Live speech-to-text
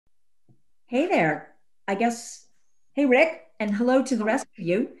Hey there. I guess, hey Rick, and hello to the rest of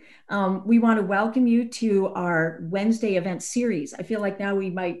you. We want to welcome you to our Wednesday event series. I feel like now we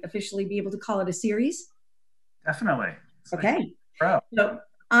might officially be able to call it a series. Definitely. It's like, Okay. bro, So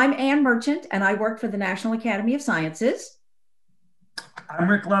I'm Ann Merchant, and I work for the National Academy of Sciences. I'm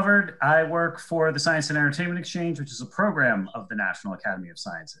Rick Lovard. I work for the Science and Entertainment Exchange, which is a program of the National Academy of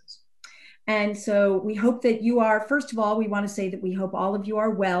Sciences. And so we hope that you are, first of all, we want to say that we hope all of you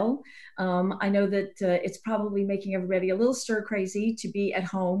are well. I know that it's probably making everybody a little stir crazy to be at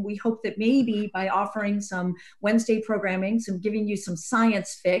home. We hope that maybe by offering some Wednesday programming, some giving you some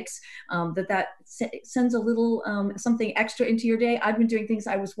science fix, sends a little something extra into your day. I've been doing things.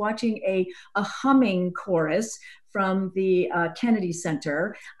 I was watching a humming chorus from the Kennedy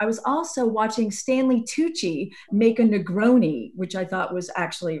Center. I was also watching Stanley Tucci make a Negroni, which I thought was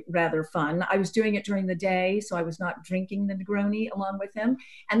actually rather fun. I was doing it during the day, so I was not drinking the Negroni along with him.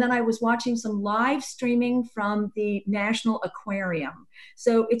 And then I was watching some live streaming from the National Aquarium.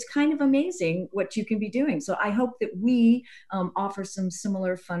 So it's kind of amazing what you can be doing. So I hope that we offer some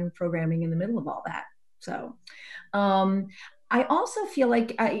similar fun programming in the middle of all that. So, um, I also feel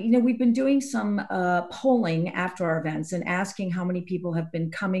like, we've been doing some polling after our events and asking how many people have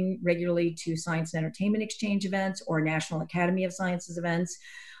been coming regularly to Science and Entertainment Exchange events or National Academy of Sciences events.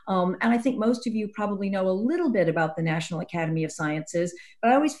 And I think most of you probably know a little bit about the National Academy of Sciences, but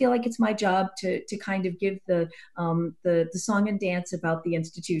I always feel like it's my job to kind of give the song and dance about the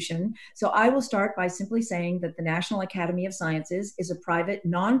institution. So I will start by simply saying that the National Academy of Sciences is a private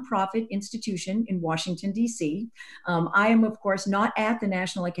nonprofit institution in Washington, D.C. I am, of course, not at the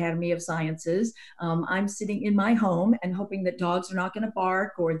National Academy of Sciences. I'm sitting in my home and hoping that dogs are not going to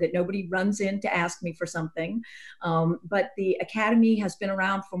bark or that nobody runs in to ask me for something. But the Academy has been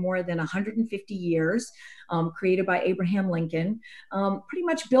around for more than 150 years, created by Abraham Lincoln, pretty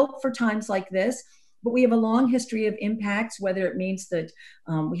much built for times like this. But we have a long history of impacts, whether it means that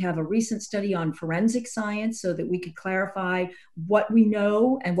we have a recent study on forensic science so that we could clarify what we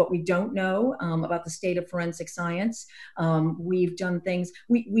know and what we don't know about the state of forensic science. We've done things,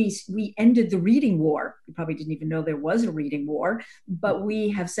 we ended the reading war. You probably didn't even know there was a reading war, but we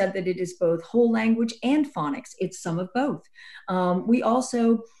have said that it is both whole language and phonics. It's some of both. We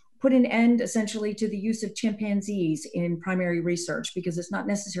also put an end essentially to the use of chimpanzees in primary research because it's not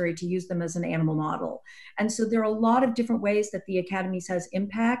necessary to use them as an animal model. And so there are a lot of different ways that the academies has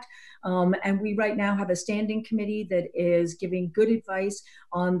impact. And we right now have a standing committee that is giving good advice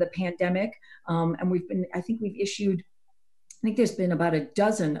on the pandemic. And I think we've issued, I think there's been about a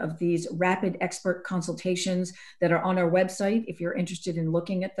dozen of these rapid expert consultations that are on our website if you're interested in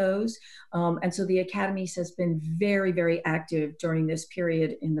looking at those. And so the Academy has been very, very active during this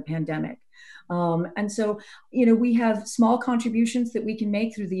period in the pandemic. And so, we have small contributions that we can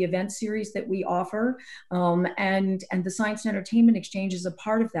make through the event series that we offer. And the Science and Entertainment Exchange is a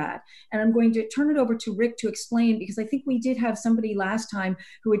part of that. And I'm going to turn it over to Rick to explain, because I think we did have somebody last time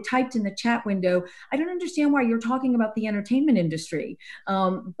who had typed in the chat window, I don't understand why you're talking about the entertainment industry.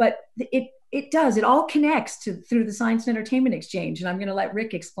 But it does. It all connects through the Science and Entertainment Exchange. And I'm going to let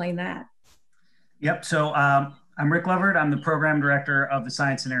Rick explain that. Yep. So I'm Rick Lovard. I'm the program director of the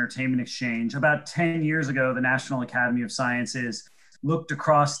Science and Entertainment Exchange. About 10 years ago, the National Academy of Sciences looked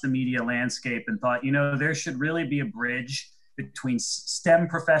across the media landscape and thought, there should really be a bridge between STEM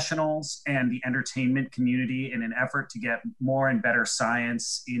professionals and the entertainment community in an effort to get more and better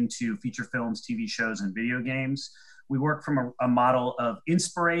science into feature films, TV shows, and video games. We work from a model of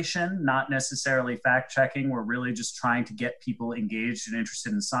inspiration, not necessarily fact checking. We're really just trying to get people engaged and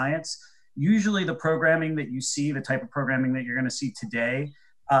interested in science. Usually the programming that you see, the type of programming that you're going to see today,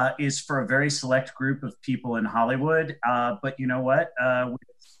 is for a very select group of people in Hollywood. But you know what? With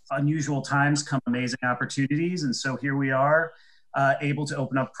unusual times come amazing opportunities. And so here we are, able to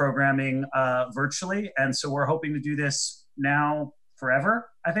open up programming virtually. And so we're hoping to do this now forever,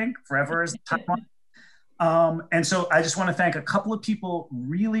 I think. Forever is the timeline. And so I just want to thank a couple of people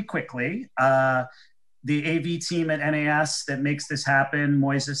really quickly. The AV team at NAS that makes this happen.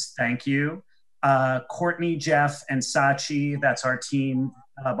 Moises, thank you. Courtney, Jeff, and Sachi, that's our team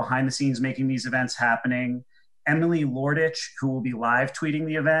behind the scenes making these events happening. Emily Lordich, who will be live tweeting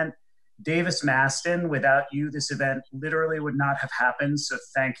the event. Davis Maston, without you, this event literally would not have happened. So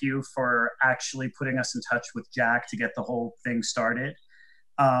thank you for actually putting us in touch with Jack to get the whole thing started.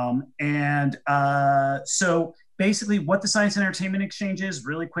 So basically what the Science and Entertainment Exchange is,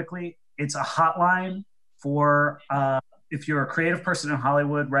 really quickly, it's a hotline for if you're a creative person in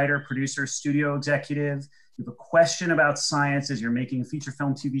Hollywood, writer, producer, studio executive, you have a question about science as you're making a feature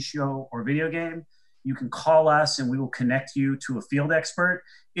film, TV show, or video game, you can call us and we will connect you to a field expert.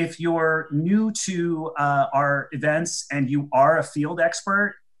 If you're new to our events and you are a field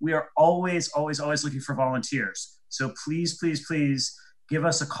expert, we are always, always, always looking for volunteers. So please, please, please give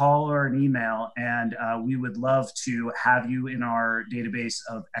us a call or an email, and we would love to have you in our database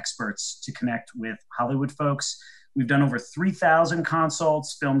of experts to connect with Hollywood folks. We've done over 3,000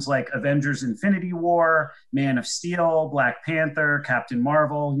 consults, films like Avengers Infinity War, Man of Steel, Black Panther, Captain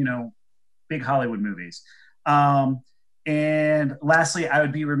Marvel, you know, big Hollywood movies. And lastly, I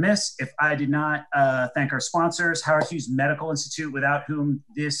would be remiss if I did not thank our sponsors, Howard Hughes Medical Institute, without whom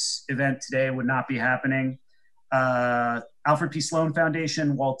this event today would not be happening. Alfred P. Sloan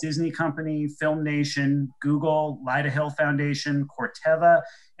Foundation, Walt Disney Company, Film Nation, Google, Lida Hill Foundation, Corteva,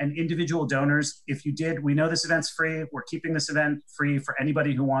 and individual donors. If you did, we know this event's free. We're keeping this event free for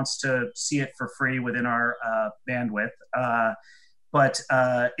anybody who wants to see it for free within our bandwidth. But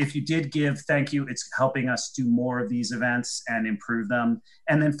if you did give, thank you. It's helping us do more of these events and improve them.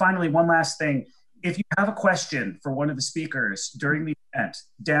 And then finally, one last thing. If you have a question for one of the speakers during the event,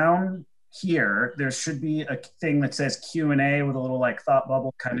 down here, there should be a thing that says Q&A with a little like thought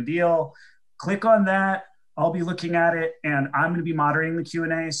bubble kind of deal. Click on that. I'll be looking at it, and I'm going to be moderating the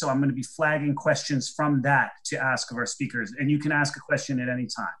Q&A. So I'm going to be flagging questions from that to ask of our speakers. And you can ask a question at any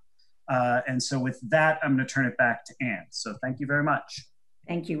time. And so with that, I'm going to turn it back to Anne. So thank you very much.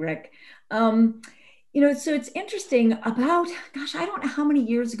 Thank you, Rick. You know, so it's interesting about, gosh, I don't know how many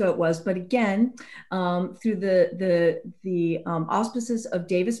years ago it was, but again, through the auspices of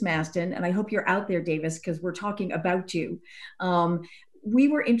Davis Maston, and I hope you're out there, Davis, because we're talking about you. We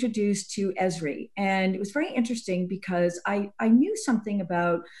were introduced to Esri, and it was very interesting because I knew something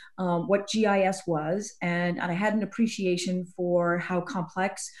about what GIS was, and I had an appreciation for how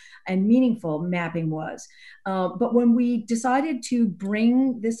complex and meaningful mapping was. But when we decided to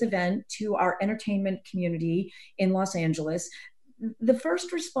bring this event to our entertainment community in Los Angeles, the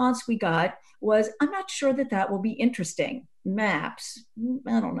first response we got was, I'm not sure that that will be interesting. Maps,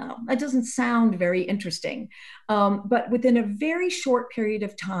 I don't know. That doesn't sound very interesting. But within a very short period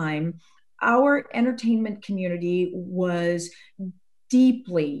of time, our entertainment community was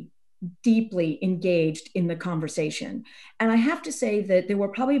deeply, deeply engaged in the conversation. And I have to say that there were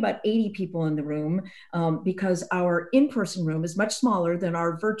probably about 80 people in the room because our in-person room is much smaller than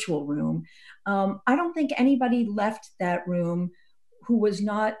our virtual room. I don't think anybody left that room who was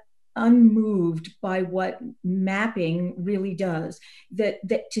not unmoved by what mapping really does, that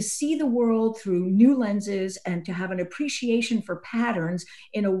to see the world through new lenses and to have an appreciation for patterns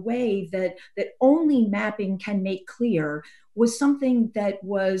in a way that only mapping can make clear was something that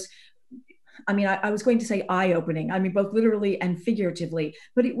was, I mean, I was going to say eye-opening. I mean, both literally and figuratively,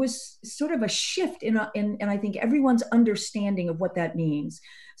 but it was sort of a shift in I think everyone's understanding of what that means.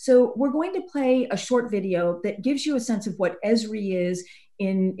 So we're going to play a short video that gives you a sense of what Esri is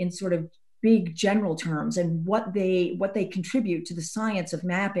in sort of big general terms and what they contribute to the science of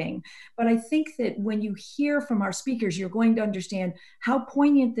mapping. But I think that when you hear from our speakers, you're going to understand how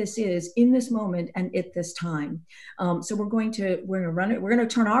poignant this is in this moment and at this time. So we're going to run it. We're going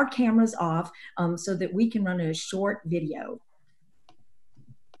to turn our cameras off so that we can run a short video.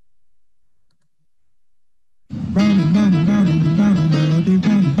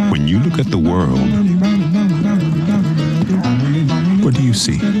 When you look at the world, what do you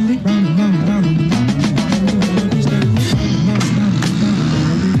see?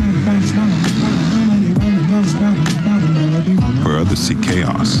 Where others see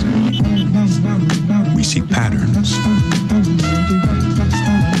chaos, we see patterns.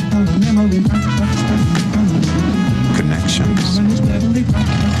 Connections.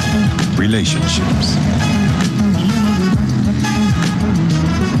 Relationships.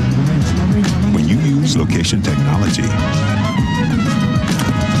 When you use location technology,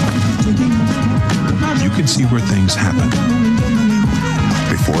 you can see where things happen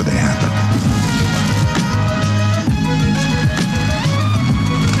before they happen.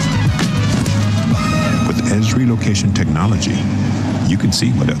 With Esri location technology, you can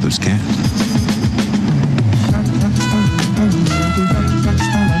see what others can't.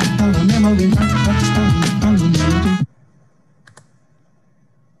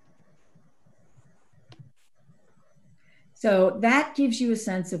 So that gives you a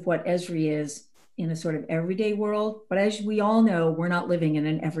sense of what Esri is in a sort of everyday world. But as we all know, we're not living in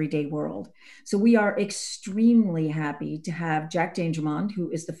an everyday world. So we are extremely happy to have Jack Dangermond, who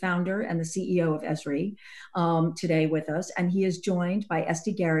is the founder and the CEO of Esri, today with us. And he is joined by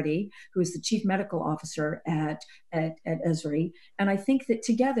Esty Garrity, who is the chief medical officer at Esri. And I think that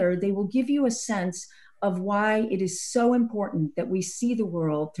together they will give you a sense of why it is so important that we see the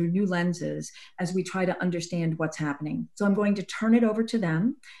world through new lenses as we try to understand what's happening. So I'm going to turn it over to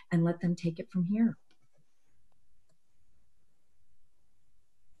them and let them take it from here.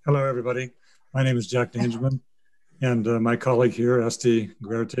 Hello, everybody. My name is Jack Dangerman, and my colleague here, Esri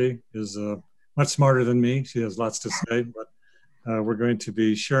Guerte, is much smarter than me. She has lots to say, but we're going to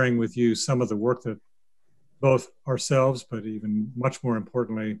be sharing with you some of the work that both ourselves, but even much more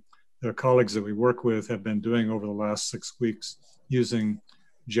importantly, the colleagues that we work with have been doing over the last 6 weeks using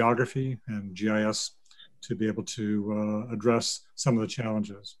geography and GIS to be able to address some of the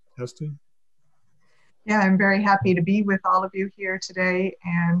challenges. Esri? Yeah, I'm very happy to be with all of you here today.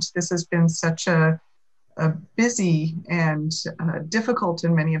 And this has been such a busy and difficult,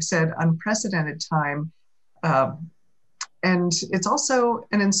 and many have said unprecedented time. And it's also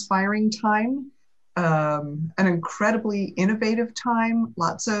an inspiring time, an incredibly innovative time,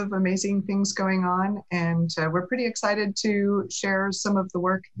 lots of amazing things going on. And we're pretty excited to share some of the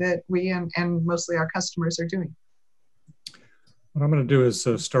work that we and mostly our customers are doing. What I'm going to do is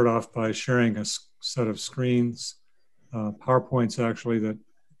start off by sharing a set of screens, PowerPoints actually, that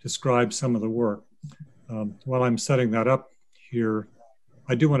describe some of the work. While I'm setting that up here,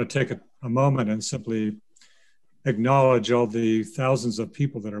 I do want to take a moment and simply acknowledge all the thousands of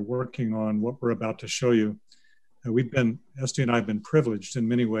people that are working on what we're about to show you. Esri and I have been privileged in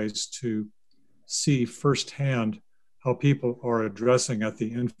many ways to see firsthand how people are addressing at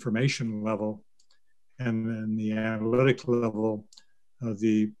the information level and then the analytic level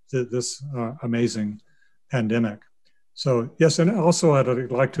this amazing pandemic. So yes, and also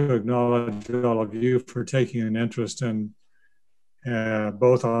I'd like to acknowledge all of you for taking an interest in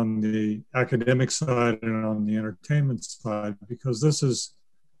both on the academic side and on the entertainment side, because this is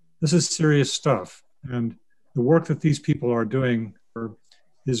serious stuff, and the work that these people are doing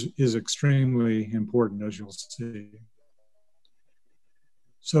is extremely important, as you'll see.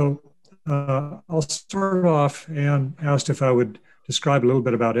 So I'll start off and asked if I would describe a little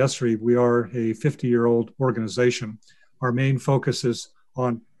bit about Esri. We are a 50-year-old organization. Our main focus is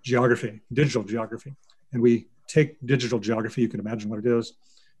on geography, digital geography. And we take digital geography, you can imagine what it is,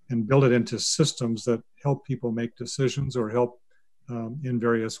 and build it into systems that help people make decisions or help in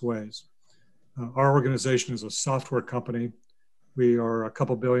various ways. Our organization is a software company. We are a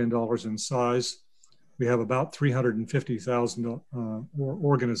couple $2 billion in size. We have about 350,000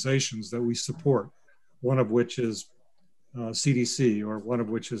 organizations that we support, one of which is CDC, or one of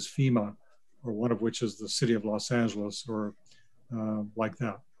which is FEMA, or one of which is the city of Los Angeles, or like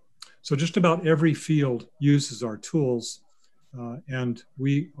that. So just about every field uses our tools, and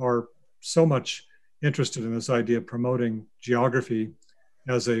we are so much interested in this idea of promoting geography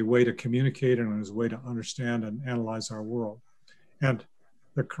as a way to communicate and as a way to understand and analyze our world. And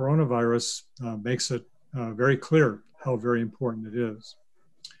the coronavirus makes it very clear how very important it is.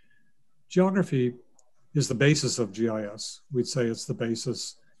 Geography is the basis of GIS. We'd say it's the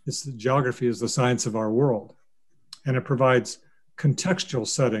basis. Geography is the science of our world. And it provides contextual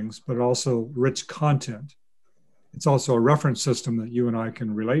settings, but also rich content. It's also a reference system that you and I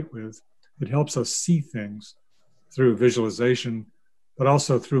can relate with. It helps us see things through visualization, but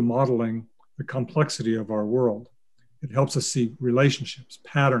also through modeling the complexity of our world. It helps us see relationships,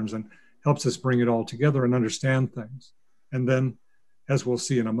 patterns, and helps us bring it all together and understand things. And then, as we'll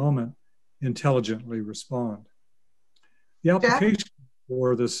see in a moment, intelligently respond. The application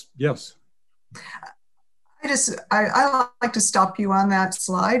for this, yes. I like to stop you on that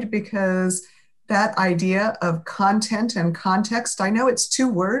slide, because that idea of content and context, I know it's 2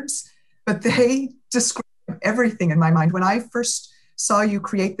 words, but they describe everything in my mind. When I first saw you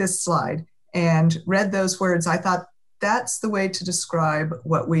create this slide and read those words, I thought that's the way to describe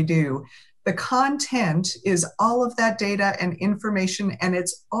what we do. The content is all of that data and information, and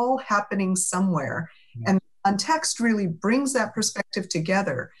it's all happening somewhere. And context really brings that perspective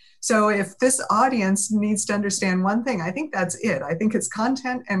together. So if this audience needs to understand one thing, I think that's it. I think it's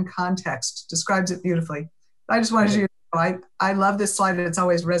content and context describes it beautifully. I just wanted you to know, I love this slide. It's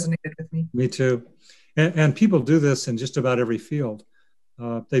always resonated with me. Me too. And people do this in just about every field.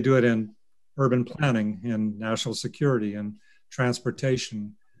 They do it in urban planning, in national security, and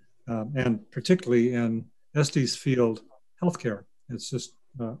transportation, and particularly in Esri's field, healthcare. It's just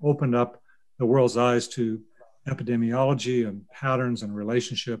opened up the world's eyes to epidemiology and patterns and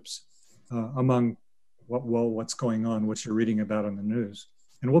relationships among what's going on, what you're reading about in the news.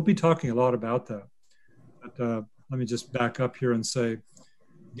 And we'll be talking a lot about that. But let me just back up here and say,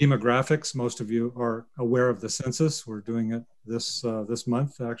 demographics, most of you are aware of the census. We're doing it this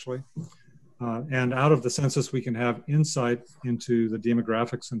month, actually. And out of the census, we can have insight into the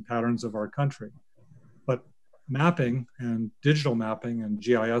demographics and patterns of our country. mapping and digital mapping and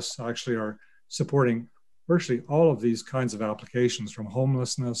GIS actually are supporting virtually all of these kinds of applications, from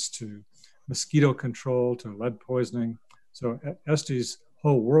homelessness to mosquito control to lead poisoning. So Esti's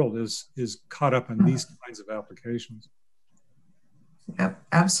whole world is caught up in these kinds of applications. Yep,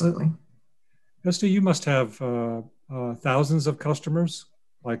 absolutely. Esti, you must have thousands of customers,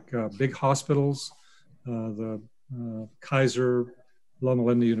 like big hospitals, the Kaiser, Loma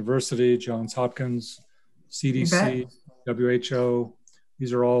Linda University, Johns Hopkins, CDC, WHO.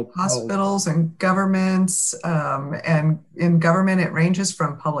 These are all hospitals and governments. And in government, it ranges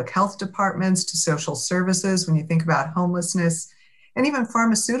from public health departments to social services when you think about homelessness, and even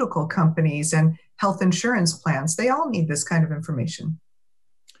pharmaceutical companies and health insurance plans. They all need this kind of information.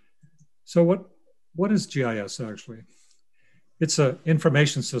 So what is GIS actually? It's an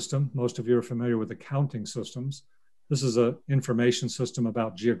information system. Most of you are familiar with accounting systems. This is an information system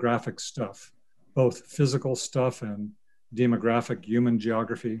about geographic stuff, both physical stuff and demographic human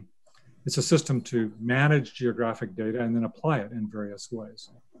geography. It's a system to manage geographic data and then apply it in various ways.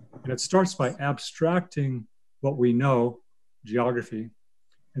 And it starts by abstracting what we know, geography,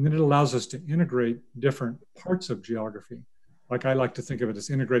 and then it allows us to integrate different parts of geography. Like I like to think of it as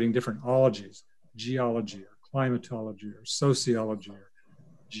integrating different ologies, geology or climatology or sociology or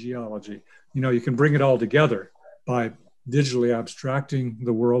geology. You know, you can bring it all together by digitally abstracting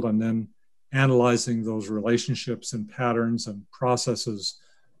the world and then analyzing those relationships and patterns and processes.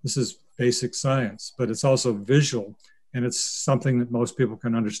 This is basic science, but it's also visual, and it's something that most people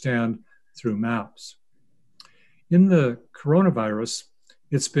can understand through maps. In the coronavirus,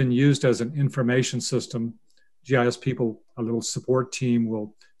 it's been used as an information system. GIS people, a little support team,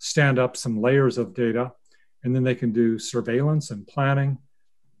 will stand up some layers of data, and then they can do surveillance and planning,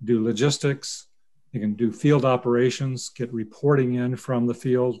 do logistics, they can do field operations, get reporting in from the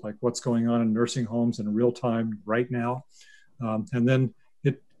field, like what's going on in nursing homes in real time right now. And then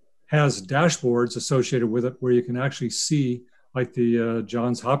it has dashboards associated with it where you can actually see, like the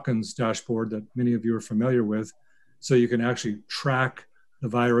Johns Hopkins dashboard that many of you are familiar with. So you can actually track the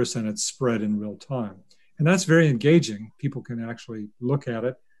virus and its spread in real time. And that's very engaging. People can actually look at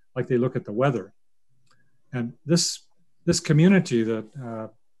it like they look at the weather. And this community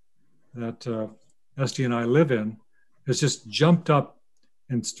that Esti and I live in has just jumped up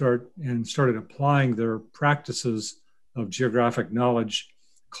and started applying their practices of geographic knowledge,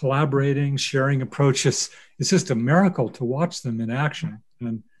 collaborating, sharing approaches. It's just a miracle to watch them in action.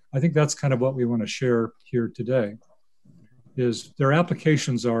 And I think that's kind of what we want to share here today, is their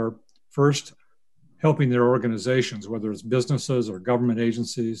applications are first helping their organizations, whether it's businesses or government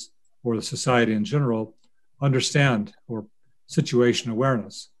agencies or the society in general, understand or situation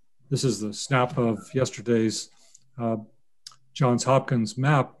awareness. This is the snap of yesterday's Johns Hopkins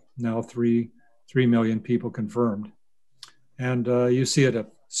map, now 3 million people confirmed. And you see it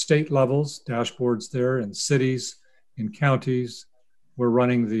at state levels, dashboards there, in cities, in counties. We're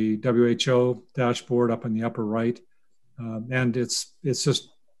running the WHO dashboard up in the upper right. And it's just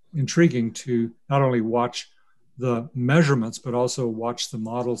intriguing to not only watch the measurements, but also watch the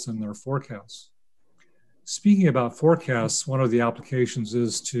models and their forecasts. Speaking about forecasts, one of the applications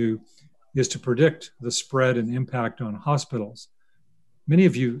is to predict the spread and impact on hospitals. Many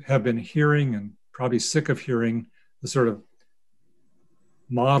of you have been hearing, and probably sick of hearing, the sort of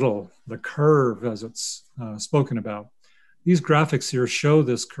model, the curve as it's spoken about. These graphics here show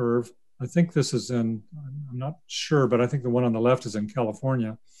this curve. I think this is I'm not sure, but I think the one on the left is in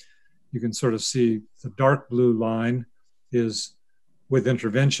California. You can sort of see the dark blue line is with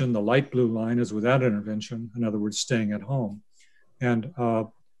intervention, the light blue line is without intervention, in other words, staying at home. And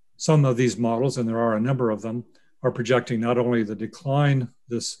some of these models, and there are a number of them, are projecting not only the decline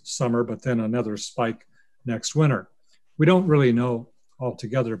this summer, but then another spike next winter. We don't really know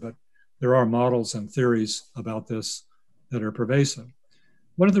altogether, but there are models and theories about this that are pervasive.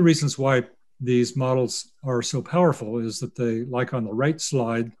 One of the reasons why these models are so powerful is that they, like on the right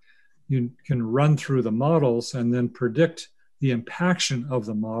slide, you can run through the models and then predict the impaction of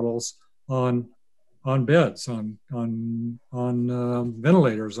the models on beds, on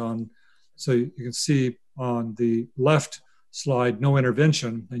ventilators, so you can see on the left slide, no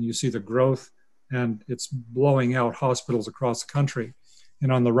intervention, and you see the growth, and it's blowing out hospitals across the country.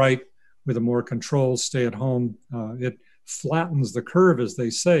 And on the right, with a more controlled stay at home, it flattens the curve, as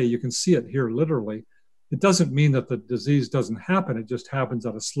they say. You can see it here literally. It doesn't mean that the disease doesn't happen. It just happens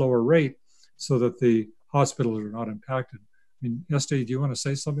at a slower rate so that the hospitals are not impacted. I mean, Esti, do you want to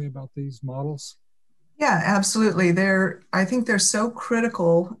say something about these models? Yeah, absolutely. I think they're so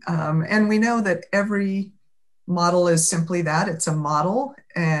critical. And we know that every model is simply that. It's a model,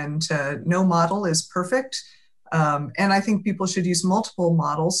 and no model is perfect. And I think people should use multiple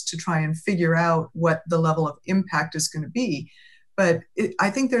models to try and figure out what the level of impact is going to be. But I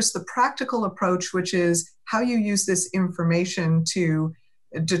think there's the practical approach, which is how you use this information to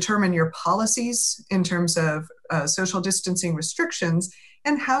determine your policies in terms of social distancing restrictions,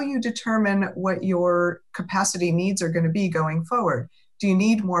 and how you determine what your capacity needs are going to be going forward. Do you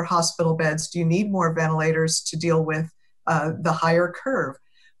need more hospital beds? Do you need more ventilators to deal with the higher curve?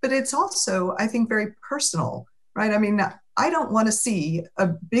 But it's also, I think, very personal, right? I mean, I don't want to see a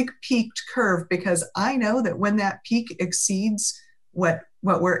big peaked curve, because I know that when that peak exceeds what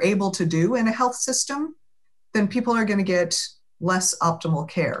we're able to do in a health system, then people are going to get less optimal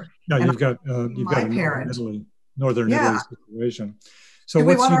care. Yeah, and you've got a northern Italy situation. So do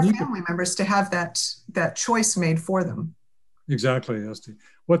we want our family members to have that choice made for them? Exactly, Esty.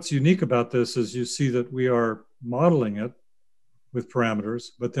 What's unique about this is you see that we are modeling it with parameters,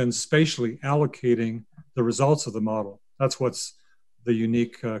 but then spatially allocating the results of the model. That's what's the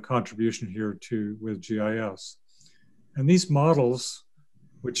unique contribution here with GIS. And these models,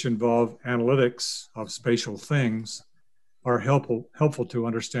 which involve analytics of spatial things, are helpful to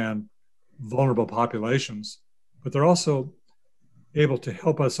understand vulnerable populations, but they're also able to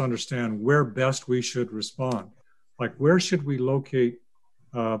help us understand where best we should respond. Like, where should we locate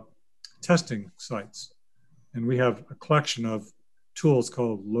testing sites? And we have a collection of tools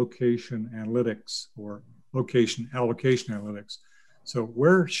called location analytics or location allocation analytics. So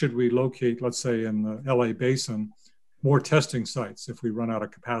where should we locate, let's say in the LA basin, more testing sites if we run out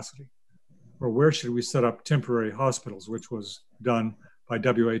of capacity? Or where should we set up temporary hospitals, which was done by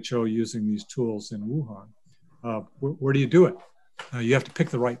WHO using these tools in Wuhan? Where do you do it? You have to pick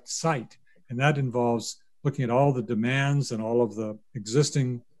the right site, and that involves looking at all the demands and all of the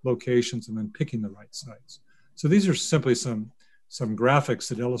existing locations and then picking the right sites. So these are simply some graphics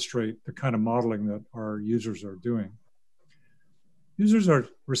that illustrate the kind of modeling that our users are doing. Users are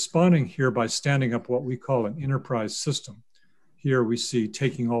responding here by standing up what we call an enterprise system. Here we see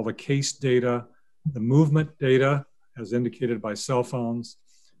taking all the case data, the movement data, as indicated by cell phones,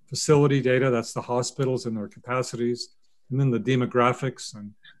 facility data, that's the hospitals and their capacities, and then the demographics,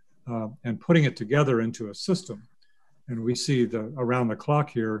 and putting it together into a system. And we see around the clock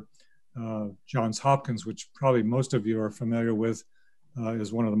here, Johns Hopkins, which probably most of you are familiar with,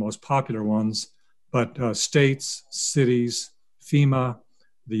 is one of the most popular ones, but states, cities, FEMA,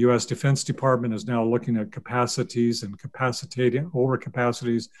 the US Defense Department is now looking at capacities and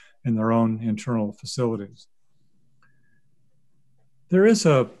overcapacities in their own internal facilities. There is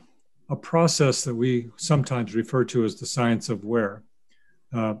a process that we sometimes refer to as the science of where.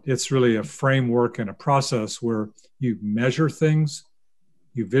 It's really a framework and a process where you measure things,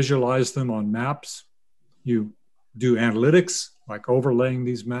 you visualize them on maps, you do analytics, like overlaying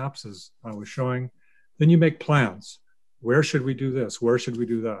these maps as I was showing, then you make plans. Where should we do this? Where should we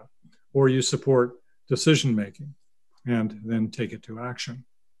do that? Or you support decision making and then take it to action.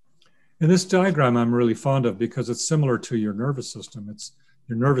 And this diagram I'm really fond of because it's similar to your nervous system.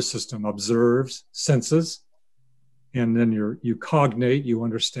 Your nervous system observes, senses, and then you cognate, you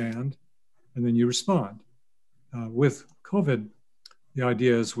understand, and then you respond. With COVID, the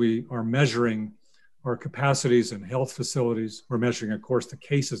idea is we are measuring our capacities in health facilities. We're measuring, of course, the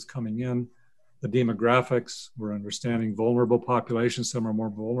cases coming in, the demographics. We're understanding vulnerable populations. Some are more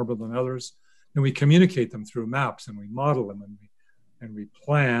vulnerable than others. And we communicate them through maps, and we model them, and we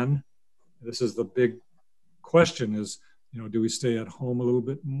plan. This is the big question is, do we stay at home a little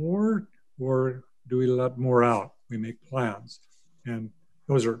bit more, or do we let more out? We make plans. And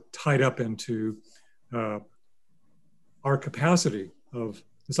those are tied up into our capacity of,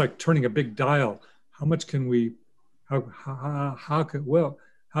 it's like turning a big dial. How much can we, how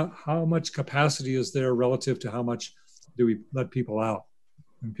much capacity is there relative to how much do we let people out?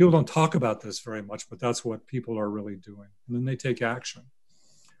 And people don't talk about this very much, but that's what people are really doing. And then they take action.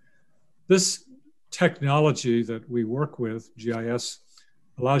 This technology that we work with, GIS,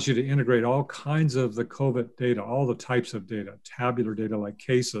 allows you to integrate all kinds of the COVID data, all the types of data, tabular data like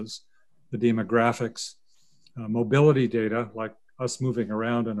cases, the demographics, mobility data like us moving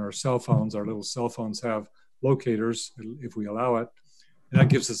around in our cell phones. Our little cell phones have locators if we allow it. And that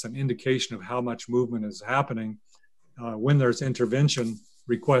gives us an indication of how much movement is happening when there's intervention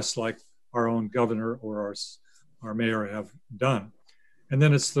requests like our own governor or our mayor have done. And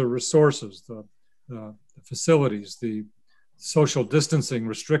then it's the resources, the facilities, the social distancing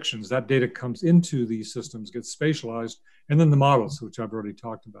restrictions. That data comes into these systems, gets spatialized, and then the models, which I've already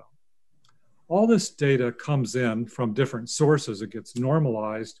talked about. All this data comes in from different sources. It gets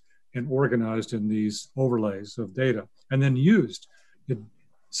normalized and organized in these overlays of data and then used.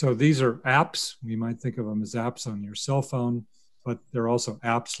 So these are apps. You might think of them as apps on your cell phone, but they're also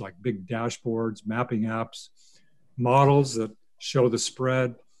apps like big dashboards, mapping apps, models that show the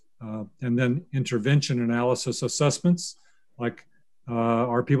spread, and then intervention analysis assessments, like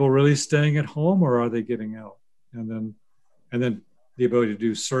are people really staying at home or are they getting out? And then the ability to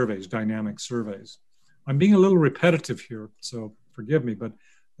do surveys, dynamic surveys. I'm being a little repetitive here, so forgive me, but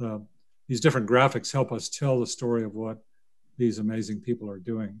these different graphics help us tell the story of what these amazing people are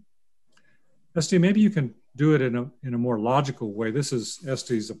doing. Esty, maybe you can do it in a more logical way. This is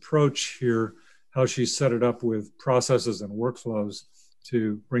Esty's approach here, how she set it up with processes and workflows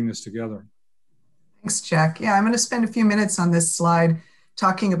to bring this together. Thanks, Jack. Yeah, I'm going to spend a few minutes on this slide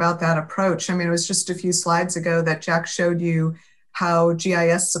talking about that approach. I mean, it was just a few slides ago that Jack showed you how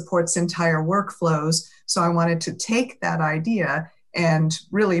GIS supports entire workflows. So I wanted to take that idea and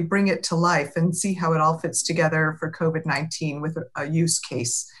really bring it to life and see how it all fits together for COVID-19 with a use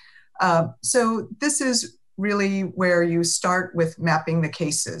case. So this is really where you start with mapping the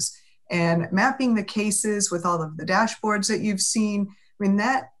cases. And mapping the cases with all of the dashboards that you've seen, I mean,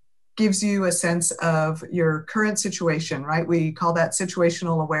 that gives you a sense of your current situation, right? We call that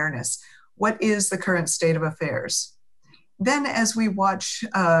situational awareness. What is the current state of affairs? Then as we watch,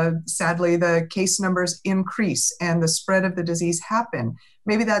 sadly, the case numbers increase and the spread of the disease happen,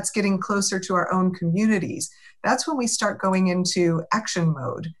 maybe that's getting closer to our own communities. That's when we start going into action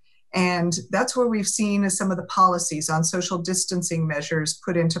mode. And that's where we've seen some of the policies on social distancing measures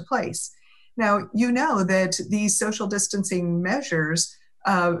put into place. Now, you know that these social distancing measures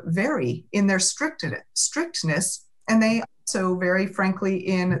vary in their strictness, and they also vary, frankly,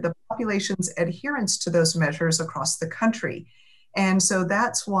 in the population's adherence to those measures across the country. And so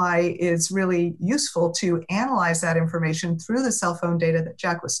that's why it's really useful to analyze that information through the cell phone data that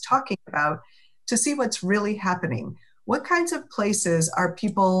Jack was talking about to see what's really happening. What kinds of places are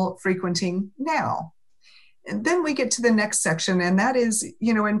people frequenting now? And then we get to the next section, and that is,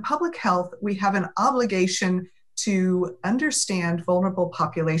 you know, in public health, we have an obligation to understand vulnerable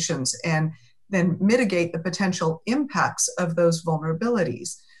populations and then mitigate the potential impacts of those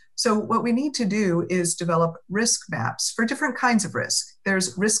vulnerabilities. So what we need to do is develop risk maps for different kinds of risk.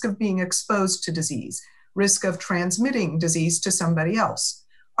 There's risk of being exposed to disease, risk of transmitting disease to somebody else,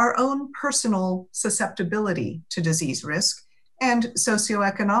 our own personal susceptibility to disease risk, and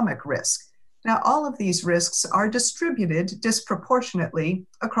socioeconomic risk. Now, all of these risks are distributed disproportionately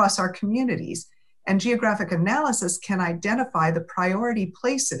across our communities, and geographic analysis can identify the priority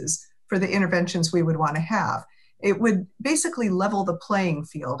places for the interventions we would want to have. It would basically level the playing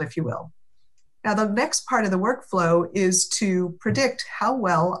field, if you will. Now, the next part of the workflow is to predict how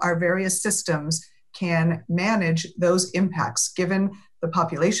well our various systems can manage those impacts, given the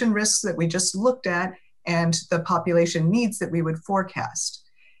population risks that we just looked at and the population needs that we would forecast.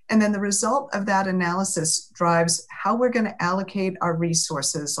 And then the result of that analysis drives how we're going to allocate our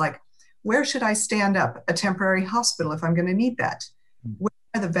resources, like where should I stand up a temporary hospital if I'm going to need that? Where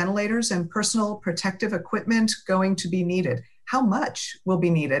are the ventilators and personal protective equipment going to be needed? How much will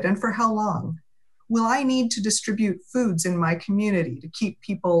be needed and for how long? Will I need to distribute foods in my community to keep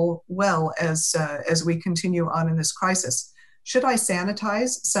people well as we continue on in this crisis? Should I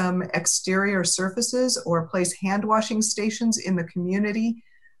sanitize some exterior surfaces or place hand washing stations in the community?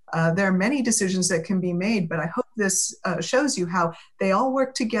 There are many decisions that can be made, but I hope this shows you how they all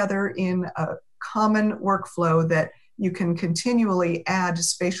work together in a common workflow that you can continually add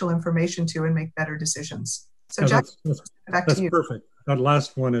spatial information to and make better decisions. So, Jack, back to you. That's perfect. That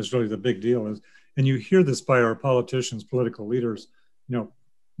last one is really the big deal. And you hear this by our politicians, political leaders, you know,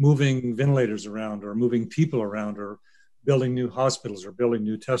 moving ventilators around or moving people around or building new hospitals or building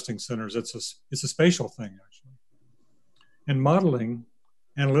new testing centers. It's a spatial thing, actually. And modeling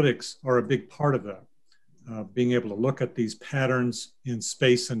analytics are a big part of that. Being able to look at these patterns in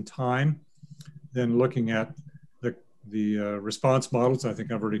space and time, then looking at the response models. I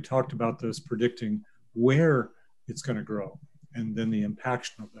think I've already talked about this, predicting where it's going to grow and then the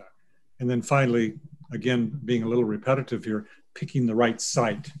impaction of that. And then finally, again, being a little repetitive here, picking the right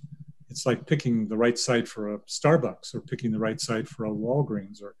site. It's like picking the right site for a Starbucks or picking the right site for a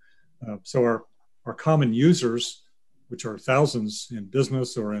Walgreens. Or so our common users, which are thousands in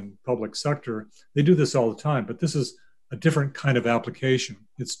business or in public sector, they do this all the time, but this is a different kind of application.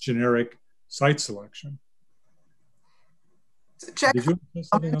 It's generic site selection. Jack,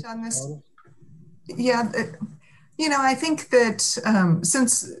 comment on this? Yeah, you know, I think that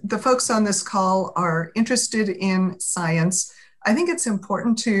since the folks on this call are interested in science, I think it's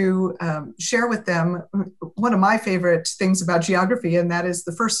important to share with them one of my favorite things about geography, and that is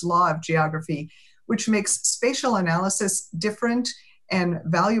the first law of geography, which makes spatial analysis different and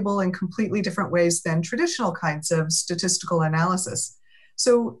valuable in completely different ways than traditional kinds of statistical analysis.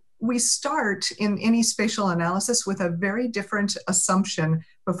 So we start in any spatial analysis with a very different assumption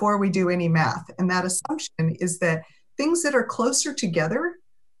before we do any math. And that assumption is that things that are closer together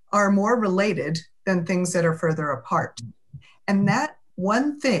are more related than things that are further apart. And that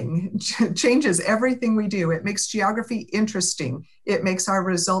one thing changes everything we do. It makes geography interesting. It makes our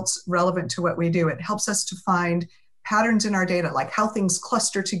results relevant to what we do. It helps us to find patterns in our data, like how things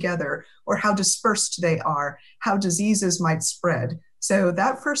cluster together or how dispersed they are, how diseases might spread. So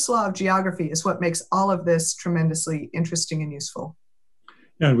that first law of geography is what makes all of this tremendously interesting and useful.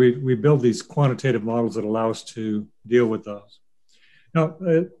 Yeah, and we build these quantitative models that allow us to deal with those. Now,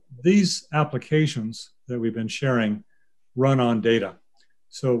 these applications that we've been sharing run on data.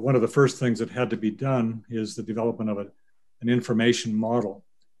 So one of the first things that had to be done is the development of an information model.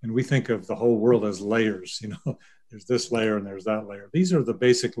 And we think of the whole world as layers. You know, there's this layer and there's that layer. These are the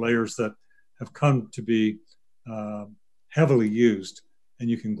basic layers that have come to be heavily used, and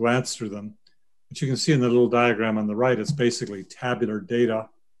you can glance through them. But you can see in the little diagram on the right, it's basically tabular data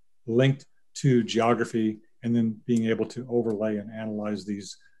linked to geography and then being able to overlay and analyze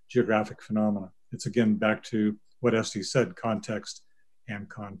these geographic phenomena. It's again back to what Esri said, context and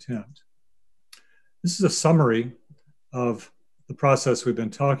content. This is a summary of the process we've been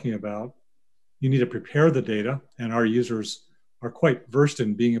talking about. You need to prepare the data, and our users are quite versed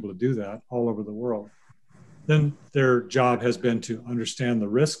in being able to do that all over the world. Then their job has been to understand the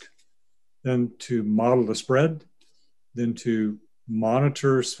risk, then to model the spread, then to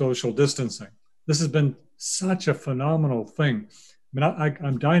monitor social distancing. This has been such a phenomenal thing. I mean,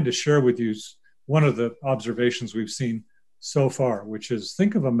 I'm dying to share with you one of the observations we've seen so far, which is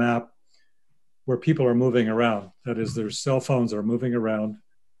think of a map where people are moving around. That is, their cell phones are moving around.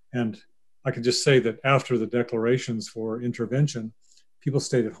 And I can just say that after the declarations for intervention, people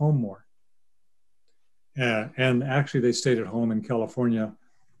stayed at home more. And actually, they stayed at home in California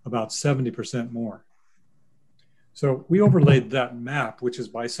about 70% more. So we overlaid that map, which is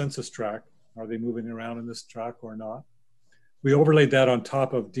by census tract. Are they moving around in this tract or not? We overlaid that on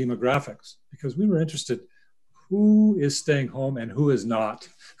top of demographics because we were interested who is staying home and who is not.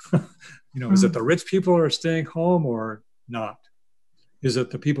 Is it the rich people who are staying home or not? Is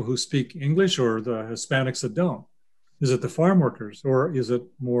it the people who speak English or the Hispanics that don't? Is it the farm workers or is it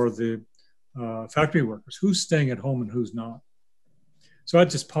more the factory workers? Who's staying at home and who's not? So I'd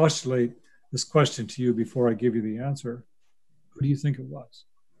just postulate this question to you before I give you the answer. Who do you think it was?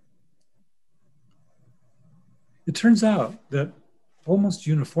 It turns out that almost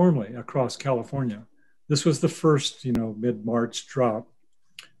uniformly across California, this was the first, mid-March drop.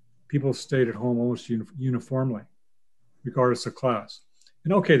 People stayed at home almost uniformly, regardless of class.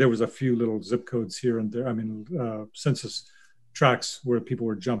 And okay, there was a few little zip codes here and there. I mean, census tracts where people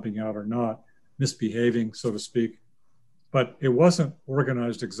were jumping out or not, misbehaving, so to speak. But it wasn't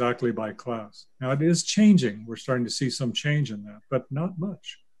organized exactly by class. Now it is changing. We're starting to see some change in that, but not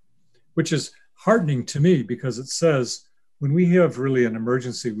much, which is heartening to me because it says when we have really an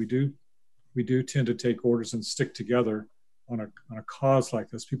emergency, we do tend to take orders and stick together on a cause like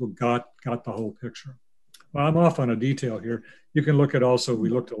this. People got the whole picture. Well, I'm off on a detail here. You can look at also, we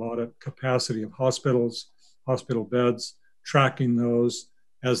looked a lot at capacity of hospitals, hospital beds, tracking those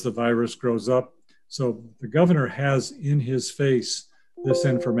as the virus grows up. So the governor has in his face this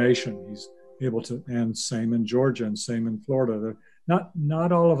information. He's able to, and same in Georgia and same in Florida.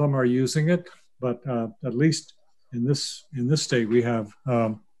 Not all of them are using it, but at least in this state, we have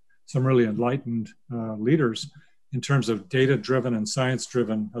some really enlightened leaders in terms of data-driven and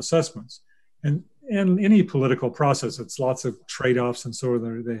science-driven assessments. And any political process, it's lots of trade-offs and so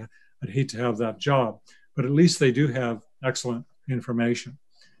on. I'd hate to have that job, but at least they do have excellent information.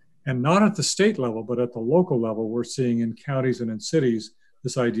 And not at the state level, but at the local level, we're seeing in counties and in cities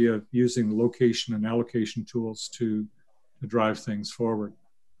this idea of using location and allocation tools to drive things forward.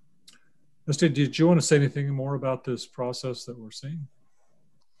 Esri, did you want to say anything more about this process that we're seeing?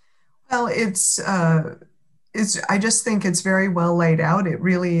 Well, I just think it's very well laid out. It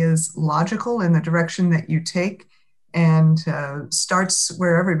really is logical in the direction that you take and starts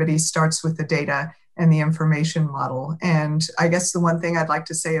where everybody starts with the data and the information model. And I guess the one thing I'd like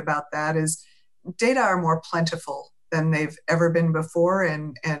to say about that is data are more plentiful than they've ever been before.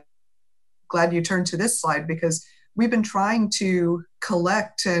 And glad you turned to this slide because we've been trying to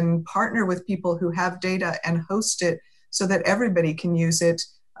collect and partner with people who have data and host it so that everybody can use it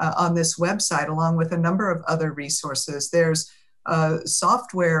on this website, along with a number of other resources. There's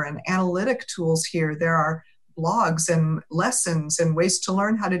software and analytic tools here. There are blogs and lessons and ways to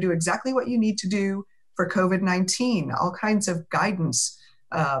learn how to do exactly what you need to do for COVID-19, all kinds of guidance.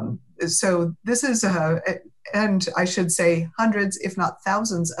 So this is, and I should say hundreds, if not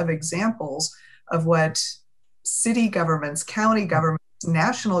thousands of examples of what city governments, county governments,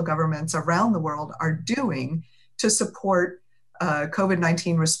 national governments around the world are doing to support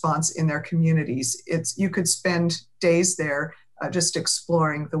COVID-19 response in their communities. You could spend days there just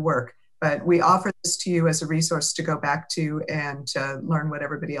exploring the work. But we offer this to you as a resource to go back to and learn what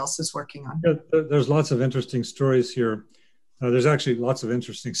everybody else is working on. Yeah, there's lots of interesting stories here. There's actually lots of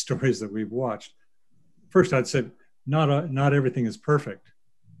interesting stories that we've watched. First, I'd say not everything is perfect.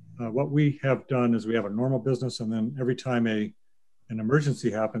 What we have done is we have a normal business, and then every time an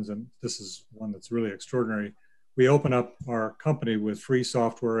emergency happens, and this is one that's really extraordinary, we open up our company with free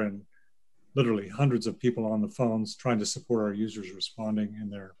software and literally hundreds of people on the phones trying to support our users responding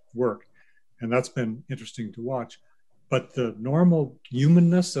in their work. And that's been interesting to watch. But the normal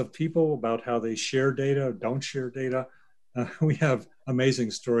humanness of people about how they share data, don't share data, we have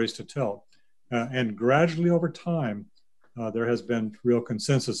amazing stories to tell. And gradually over time, there has been real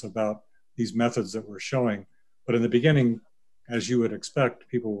consensus about these methods that we're showing. But in the beginning, as you would expect,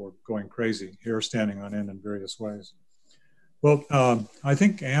 people were going crazy, hair standing on end in various ways. Well, I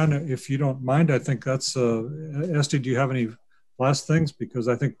think, Anne, if you don't mind, I think that's, Esty, do you have any last things? Because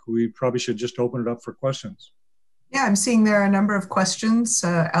I think we probably should just open it up for questions. Yeah, I'm seeing there are a number of questions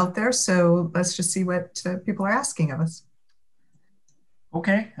out there, so let's just see what people are asking of us.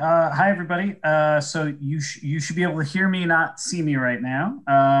 Okay. Hi, everybody. So you should be able to hear me, not see me right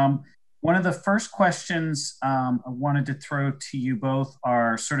now. One of the first questions I wanted to throw to you both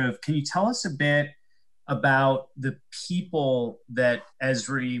are sort of, can you tell us a bit about the people that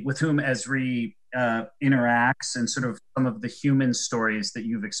Esri, with whom Esri interacts, and sort of some of the human stories that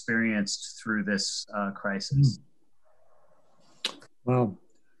you've experienced through this crisis? Wow.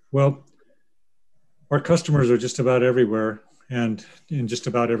 Well, our customers are just about everywhere and in just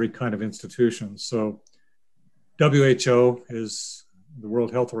about every kind of institution. So WHO is, the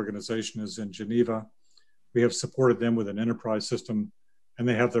World Health Organization is in Geneva. We have supported them with an enterprise system, and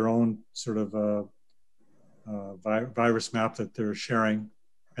they have their own sort of virus map that they're sharing,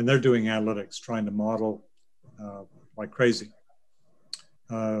 and they're doing analytics, trying to model like crazy.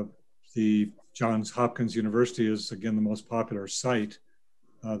 The Johns Hopkins University is, again, the most popular site.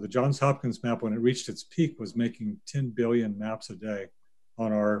 The Johns Hopkins map, when it reached its peak, was making 10 billion maps a day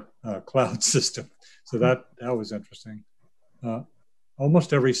on our cloud system. So that was interesting.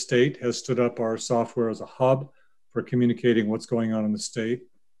 Almost every state has stood up our software as a hub for communicating what's going on in the state.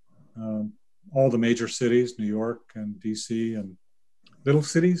 All the major cities, New York and DC, and little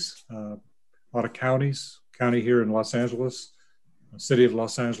cities, a lot of counties, county here in Los Angeles, city of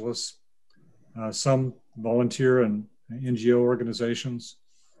Los Angeles, some volunteer and NGO organizations,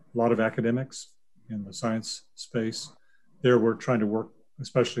 a lot of academics in the science space. There we're trying to work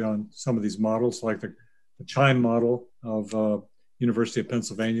especially on some of these models, like the CHIME model of University of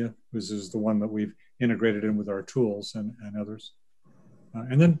Pennsylvania, which is the one that we've integrated in with our tools and others.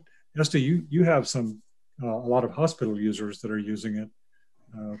 And then, Esty, you have a lot of hospital users that are using it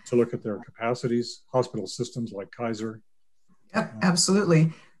to look at their capacities, hospital systems like Kaiser. Yep,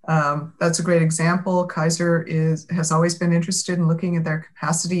 absolutely. That's a great example. Kaiser has always been interested in looking at their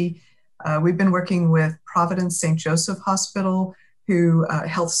capacity. We've been working with Providence St. Joseph Hospital,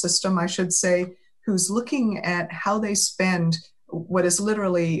 health system, I should say, who's looking at how they spend what is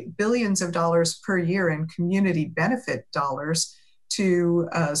literally billions of dollars per year in community benefit dollars to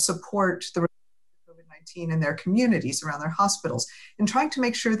support the COVID-19 in their communities around their hospitals, and trying to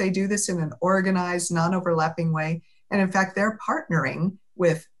make sure they do this in an organized, non-overlapping way. And in fact, they're partnering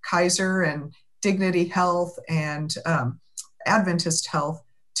with Kaiser and Dignity Health and Adventist Health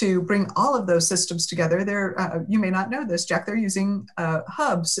to bring all of those systems together. You may not know this, Jack, they're using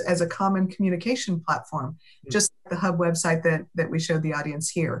hubs as a common communication platform, just like the hub website that we showed the audience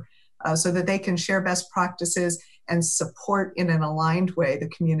here, so that they can share best practices and support in an aligned way the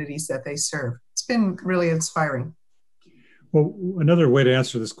communities that they serve. It's been really inspiring. Well, another way to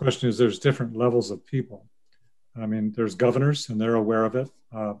answer this question is there's different levels of people. I mean, there's governors, and they're aware of it.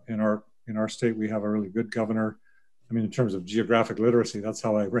 In our state, we have a really good governor. I mean, in terms of geographic literacy, that's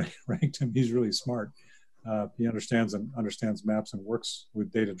how I ranked him. He's really smart. He understands maps and works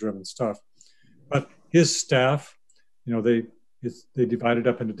with data-driven stuff. But his staff, you know, they divided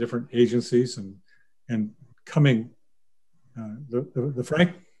up into different agencies, and coming. The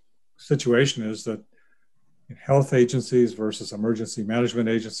frank situation is that health agencies versus emergency management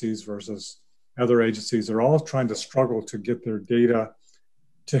agencies versus other agencies are all trying to struggle to get their data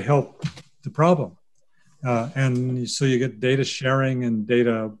to help the problem. And so you get data sharing and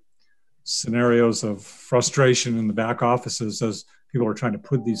data scenarios of frustration in the back offices as people are trying to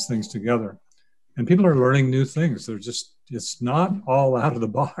put these things together. And people are learning new things. It's not all out of the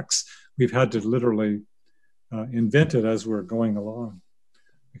box. We've had to literally invent it as we're going along,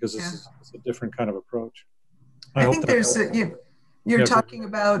 because it's a different kind of approach. I think there's you're talking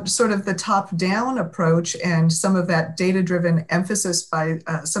about sort of the top-down approach and some of that data-driven emphasis by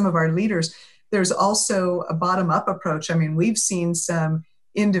some of our leaders. There's also a bottom-up approach. I mean, we've seen some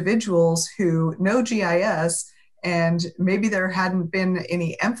individuals who know GIS, and maybe there hadn't been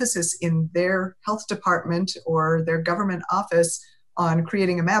any emphasis in their health department or their government office on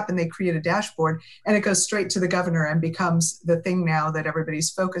creating a map, and they create a dashboard, and it goes straight to the governor and becomes the thing now that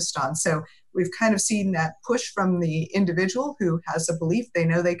everybody's focused on. So we've kind of seen that push from the individual who has a belief they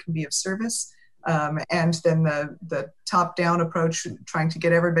know they can be of service, and then the top-down approach, trying to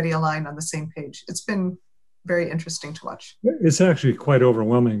get everybody aligned on the same page. It's been very interesting to watch. It's actually quite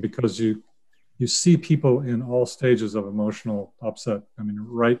overwhelming, because you see people in all stages of emotional upset. I mean,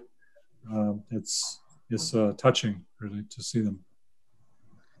 right? It's touching, really, to see them.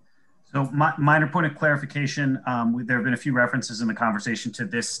 So minor point of clarification, there have been a few references in the conversation to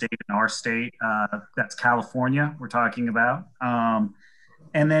this state and our state. That's California we're talking about.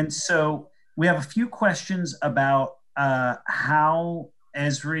 And then so we have a few questions about how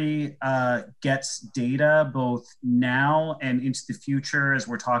Esri gets data both now and into the future, as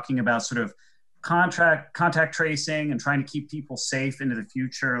we're talking about sort of contact tracing and trying to keep people safe into the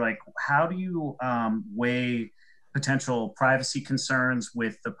future. Like, how do you weigh potential privacy concerns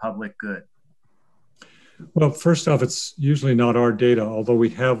with the public good? Well, first off, it's usually not our data, although we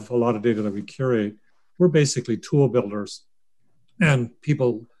have a lot of data that we curate. We're basically tool builders, and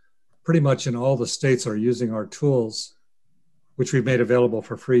people pretty much in all the states are using our tools, which we've made available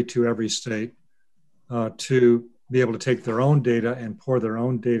for free to every state, to be able to take their own data and pour their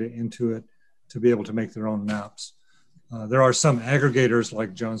own data into it to be able to make their own maps. There are some aggregators,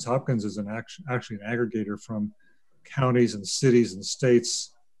 like Johns Hopkins is actually an aggregator from counties and cities and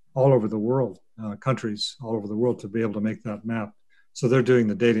states all over the world, countries all over the world, to be able to make that map. So they're doing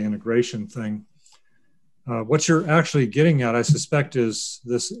the data integration thing. What you're actually getting at, I suspect, is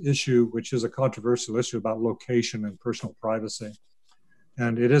this issue, which is a controversial issue about location and personal privacy.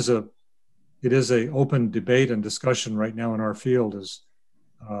 And it is a open debate and discussion right now in our field, is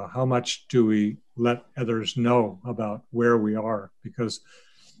how much do we let others know about where we are? Because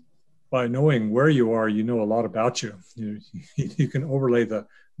by knowing where you are, you know a lot about you. You can overlay the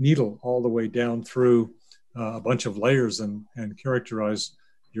needle all the way down through a bunch of layers and characterize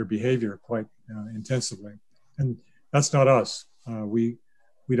your behavior quite intensively. And that's not us. We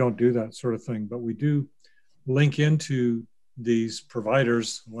don't do that sort of thing, but we do link into these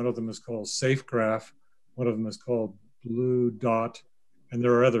providers. One of them is called SafeGraph. One of them is called Blue Dot, and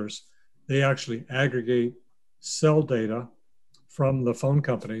there are others. They actually aggregate cell data from the phone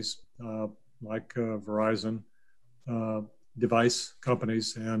companies, like Verizon, device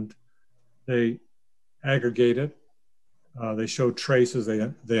companies, and they aggregate it. They show traces, they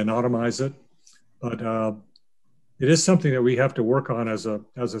anonymize it, but it is something that we have to work on as a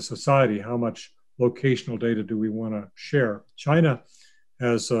society. How much locational data do we want to share? China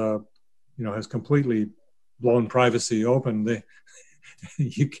has completely blown privacy open.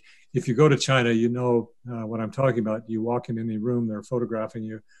 If you go to China, you know what I'm talking about. You walk in any room, they're photographing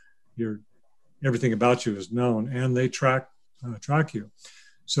you. Everything about you is known, and they track you.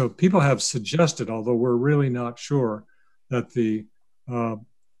 So people have suggested, although we're really not sure, that the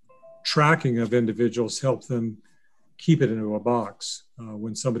tracking of individuals help them keep it into a box.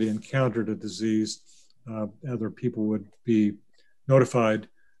 When somebody encountered a disease, other people would be notified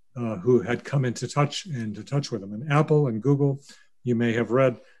who had come into touch with them. And Apple and Google, you may have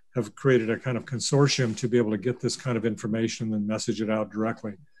read, have created a kind of consortium to be able to get this kind of information and message it out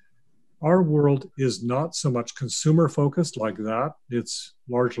directly. Our world is not so much consumer focused like that. It's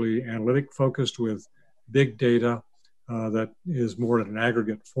largely analytic focused with big data that is more in an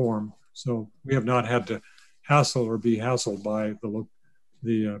aggregate form. So we have not had to hassle or be hassled by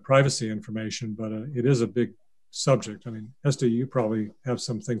the privacy information, but it is a big subject. I mean, Esther, you probably have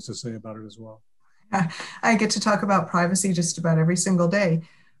some things to say about it as well. I get to talk about privacy just about every single day.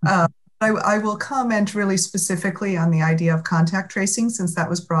 I will comment really specifically on the idea of contact tracing, since that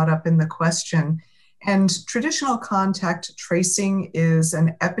was brought up in the question. And traditional contact tracing is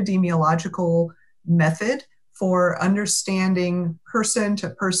an epidemiological method for understanding person to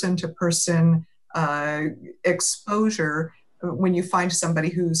person to person exposure when you find somebody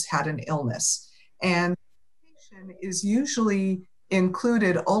who's had an illness. And is usually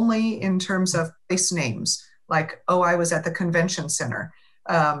included only in terms of place names, like, oh, I was at the convention center.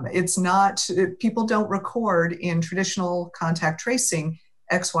 It's not, people don't record in traditional contact tracing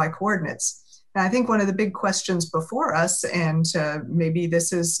XY coordinates. And I think one of the big questions before us, and maybe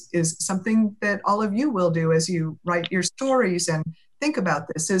this is something that all of you will do as you write your stories and think about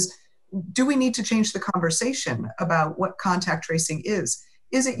this, is do we need to change the conversation about what contact tracing is?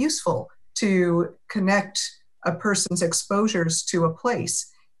 Is it useful to connect a person's exposures to a place?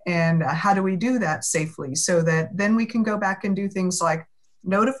 And how do we do that safely so that then we can go back and do things like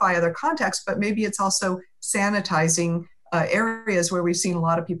notify other contacts, but maybe it's also sanitizing areas where we've seen a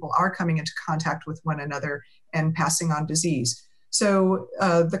lot of people are coming into contact with one another and passing on disease. So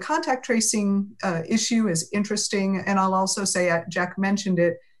the contact tracing issue is interesting. And I'll also say, Jack mentioned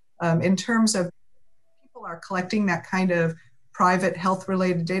it, in terms of people are collecting that kind of private health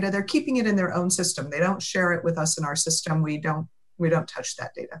related data, they're keeping it in their own system. They don't share it with us in our system. We don't touch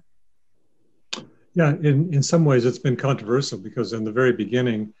that data. Yeah, in some ways it's been controversial because in the very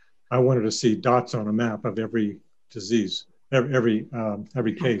beginning, I wanted to see dots on a map of every disease, every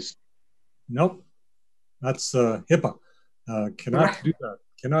case. Nope, that's HIPAA. Cannot do that.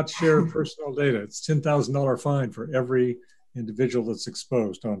 Cannot share personal data. It's $10,000 fine for every individual that's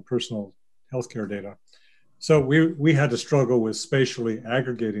exposed on personal healthcare data. So we had to struggle with spatially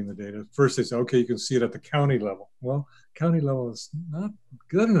aggregating the data. First they said, okay, you can see it at the county level. Well, county level is not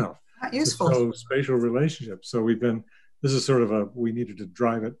good enough. Not useful. So spatial relationships. So this is sort of we needed to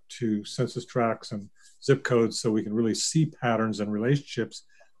drive it to census tracts and zip codes so we can really see patterns and relationships.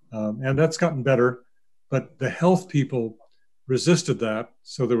 And that's gotten better, but the health people resisted that.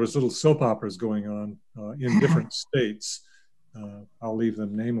 So there was little soap operas going on in different states. I'll leave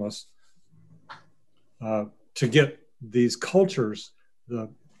them nameless. To get these cultures,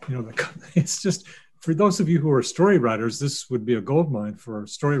 it's just, for those of you who are story writers, this would be a goldmine for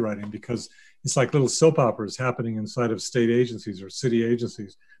story writing because it's like little soap operas happening inside of state agencies or city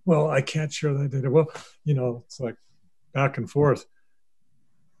agencies. Well, I can't share that data. Well, it's like back and forth.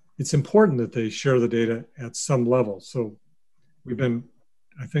 It's important that they share the data at some level. So we've been,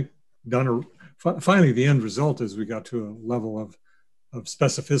 I think, finally the end result is we got to a level of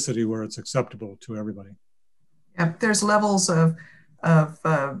specificity where it's acceptable to everybody. Yeah, there's levels of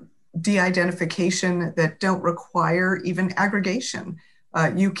de-identification that don't require even aggregation.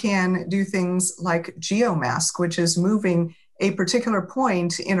 You can do things like geomask, which is moving a particular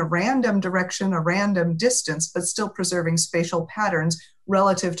point in a random direction, a random distance, but still preserving spatial patterns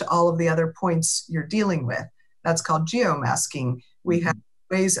relative to all of the other points you're dealing with. That's called geomasking. We have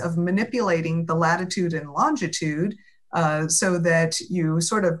ways of manipulating the latitude and longitude so that you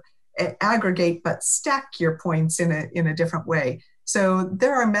sort of aggregate but stack your points in a different way. So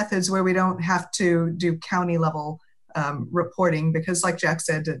there are methods where we don't have to do county level reporting because, like Jack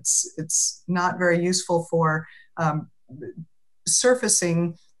said, it's not very useful for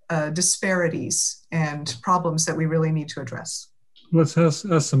surfacing disparities and problems that we really need to address. Let's ask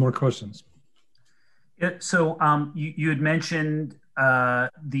some more questions. Yeah, so you had mentioned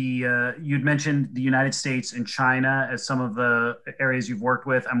you'd mentioned the United States and China as some of the areas you've worked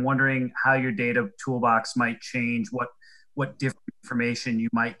with. I'm wondering how your data toolbox might change, what different information you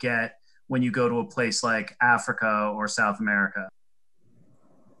might get when you go to a place like Africa or South America.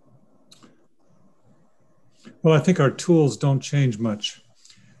 Well, I think our tools don't change much.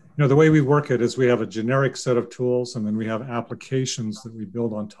 The way we work it is we have a generic set of tools and then we have applications that we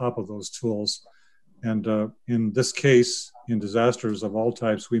build on top of those tools. And in this case, in disasters of all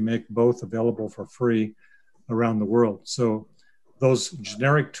types, we make both available for free around the world. So those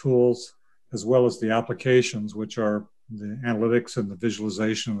generic tools, as well as the applications, which are the analytics and the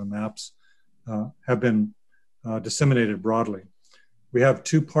visualization and the maps, have been disseminated broadly. We have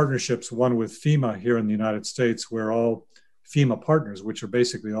two partnerships, one with FEMA here in the United States, where all FEMA partners, which are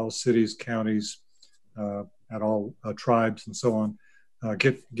basically all cities, counties, and all tribes and so on,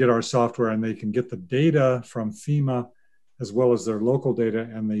 get our software and they can get the data from FEMA as well as their local data,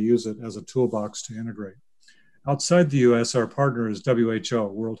 and they use it as a toolbox to integrate. Outside the US, our partner is WHO,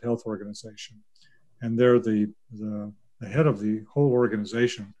 World Health Organization, and they're the head of the whole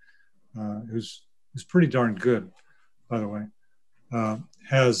organization, who's pretty darn good, by the way,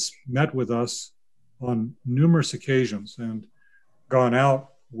 has met with us on numerous occasions and gone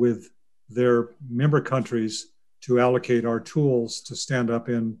out with their member countries to allocate our tools to stand up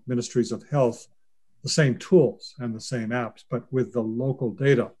in ministries of health, the same tools and the same apps, but with the local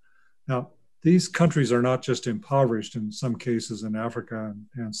data. Now, these countries are not just impoverished in some cases in Africa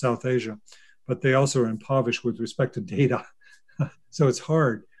and South Asia, but they also are impoverished with respect to data. So it's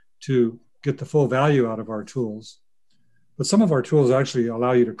hard to get the full value out of our tools. But some of our tools actually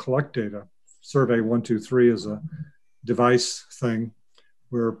allow you to collect data. Survey 123 is a device thing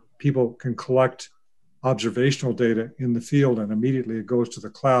where people can collect observational data in the field and immediately it goes to the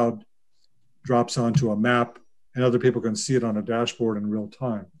cloud, drops onto a map, and other people can see it on a dashboard in real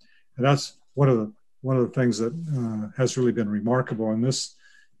time. And that's one of the things that has really been remarkable in this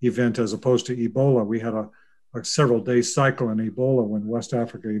event, as opposed to Ebola. We had a several day cycle in Ebola when West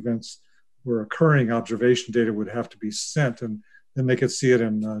Africa events were occurring. Observation data would have to be sent, and then they could see it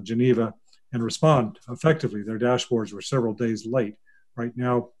in Geneva and respond effectively. Their dashboards were several days late. Right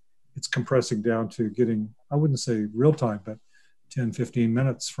now, it's compressing down to getting, I wouldn't say real time, but 10, 15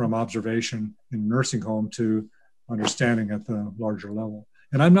 minutes from observation in nursing home to understanding at the larger level.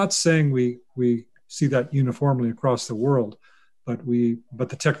 And I'm not saying we see that uniformly across the world, but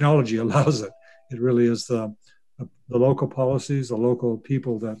the technology allows it. It really is the local policies, the local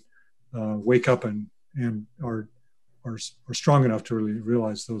people that wake up and are strong enough to really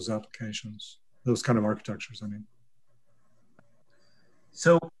realize those applications, those kind of architectures, I mean.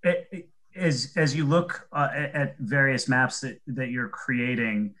 So as you look at various maps that you're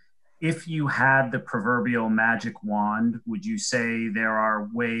creating, if you had the proverbial magic wand, would you say there are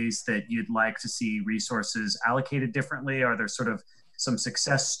ways that you'd like to see resources allocated differently? Are there sort of some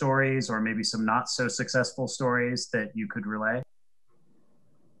success stories or maybe some not so successful stories that you could relay?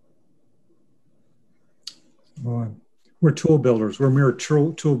 Well, we're tool builders. We're mere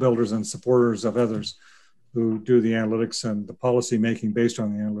tool builders and supporters of others who do the analytics and the policy making based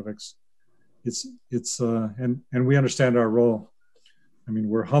on the analytics. And we understand our role. I mean,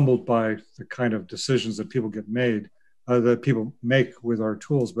 we're humbled by the kind of decisions that people that people make with our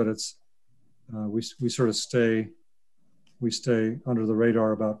tools, but it's we sort of stay under the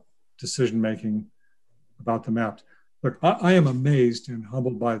radar about decision making about the maps. Look, I am amazed and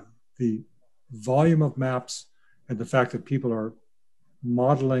humbled by the volume of maps and the fact that people are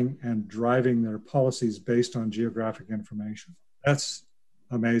modeling and driving their policies based on geographic information. That's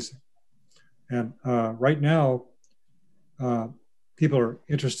amazing. And right now, people are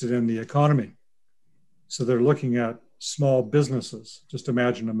interested in the economy. So they're looking at small businesses. Just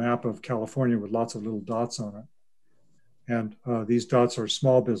imagine a map of California with lots of little dots on it. And these dots are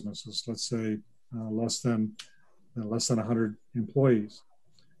small businesses, let's say less than 100 employees.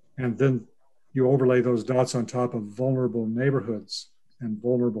 And then you overlay those dots on top of vulnerable neighborhoods and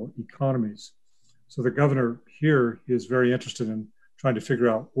vulnerable economies. So the governor here is very interested in trying to figure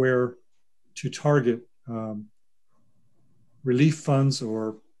out where to target relief funds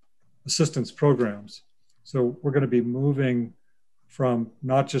or assistance programs. So we're going to be moving from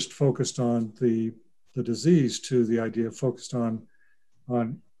not just focused on the disease to the idea of focused on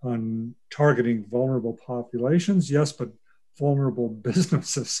targeting vulnerable populations, yes, but vulnerable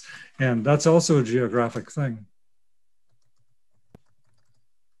businesses. And that's also a geographic thing.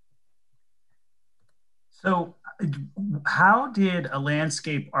 So how did a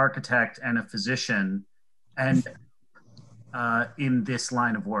landscape architect and a physician end in this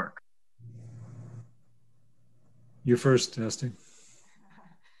line of work? You first, Esty.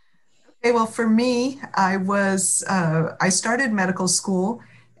 Okay, well, for me, I started medical school,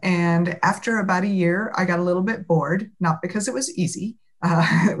 and after about a year, I got a little bit bored, not because it was easy.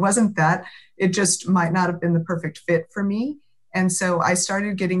 It wasn't that. It just might not have been the perfect fit for me. And so I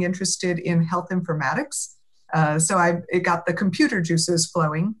started getting interested in health informatics. It got the computer juices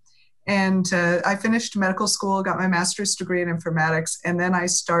flowing. And I finished medical school, got my master's degree in informatics, and then I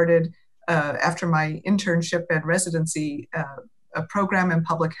started, after my internship and residency, a program in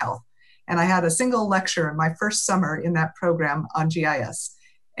public health. And I had a single lecture in my first summer in that program on GIS.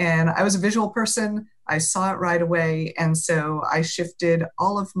 And I was a visual person. I saw it right away. And so I shifted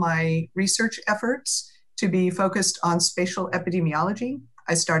all of my research efforts to be focused on spatial epidemiology.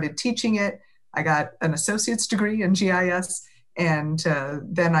 I started teaching it. I got an associate's degree in GIS. And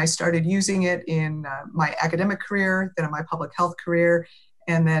then I started using it in my academic career, then in my public health career.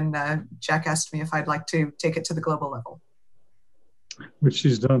 And then Jack asked me if I'd like to take it to the global level. Which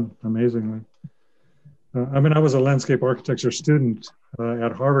she's done amazingly. I was a landscape architecture student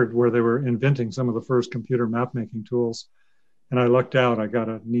at Harvard where they were inventing some of the first computer map making tools. And I lucked out. I got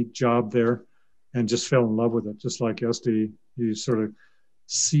a neat job there and just fell in love with it. Just like Esty, you sort of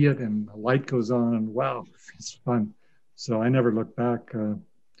see it and the light goes on and wow, it's fun. So I never looked back.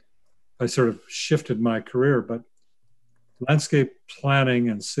 I sort of shifted my career, but landscape planning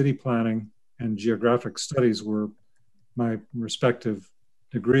and city planning and geographic studies were my respective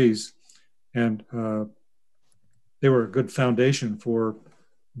degrees. And they were a good foundation for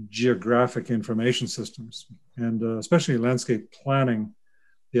geographic information systems. And especially landscape planning,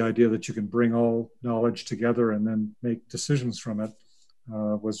 the idea that you can bring all knowledge together and then make decisions from it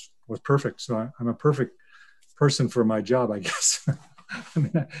was perfect. So I'm a perfect person for my job, I guess. I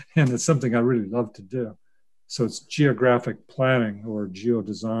mean, and it's something I really love to do. So it's geographic planning or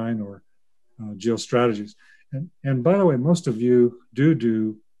geodesign or geostrategies. And by the way, most of you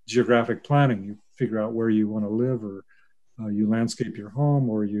do geographic planning. You figure out where you want to live, or you landscape your home,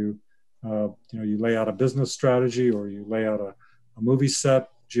 or you lay out a business strategy, or you lay out a movie set.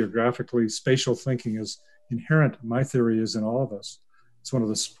 Geographically, spatial thinking is inherent. My theory is in all of us. It's one of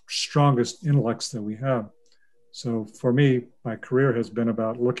the strongest intellects that we have. So for me, my career has been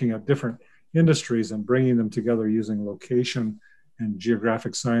about looking at different industries and bringing them together using location and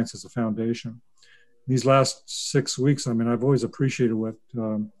geographic science as a foundation. These last 6 weeks, I mean, I've always appreciated what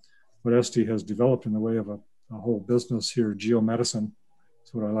Esri has developed in the way of a whole business here, geomedicine.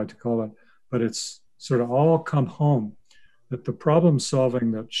 That's what I like to call it. But it's sort of all come home that the problem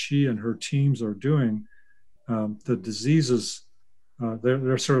solving that she and her teams are doing, the diseases,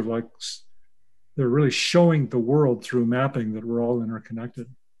 they're sort of like, they're really showing the world through mapping that we're all interconnected.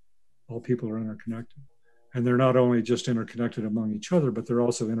 All people are interconnected. And they're not only just interconnected among each other, but they're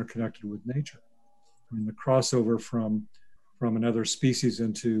also interconnected with nature. I mean, the crossover from another species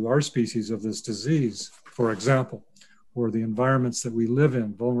into our species of this disease, for example, or the environments that we live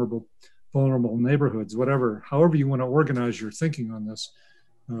in, vulnerable neighborhoods, whatever, however you want to organize your thinking on this.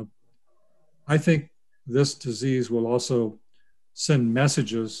 I think this disease will also send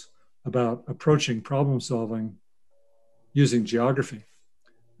messages about approaching problem solving using geography,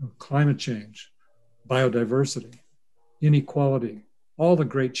 climate change, biodiversity, inequality. All the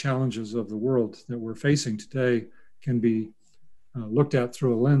great challenges of the world that we're facing today can be looked at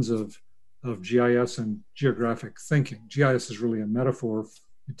through a lens of GIS and geographic thinking. GIS is really a metaphor,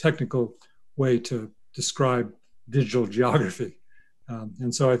 a technical way to describe digital geography.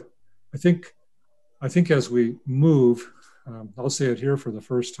 And so I think as we move, I'll say it here for the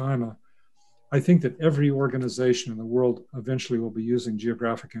first time, I think that every organization in the world eventually will be using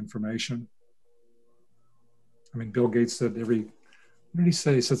geographic information. I mean, Bill Gates said what did he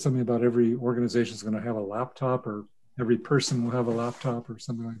say? He said something about every organization is going to have a laptop, or every person will have a laptop, or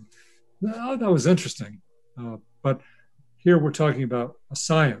something like that. Oh, that was interesting. But here we're talking about a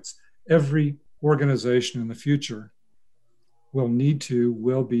science. Every organization in the future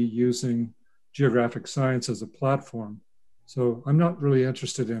will be using geographic science as a platform. So I'm not really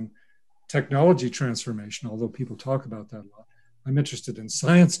interested in technology transformation, although people talk about that a lot. I'm interested in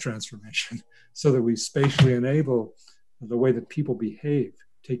science transformation so that we spatially enable the way that people behave,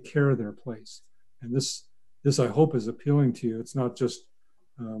 take care of their place. And this I hope is appealing to you. It's not just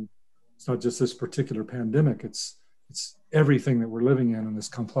this particular pandemic. It's everything that we're living in this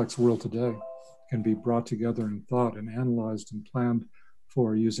complex world today can be brought together and thought and analyzed and planned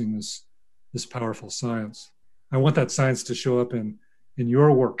for using this powerful science. I want that science to show up in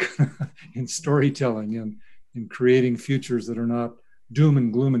your work, in storytelling, in creating futures that are not doom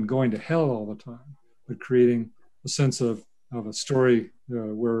and gloom and going to hell all the time, but creating a sense of a story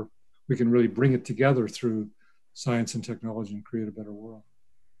where we can really bring it together through science and technology and create a better world.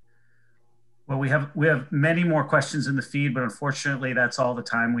 Well, we have many more questions in the feed, but unfortunately, that's all the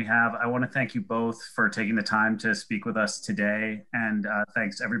time we have. I want to thank you both for taking the time to speak with us today, and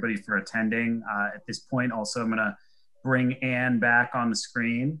thanks everybody for attending. At this point, also, I'm going to bring Anne back on the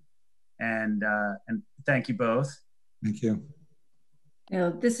screen, and thank you both. Thank you. You know,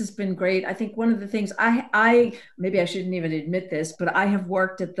 this has been great. I think one of the things I maybe I shouldn't even admit this, but I have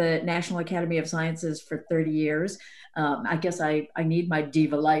worked at the National Academy of Sciences for 30 years. I guess I need my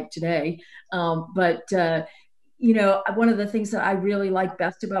diva light today. But you know, one of the things that I really like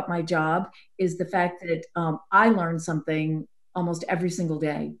best about my job is the fact that I learn something almost every single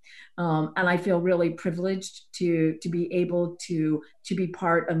day. And I feel really privileged to be able to be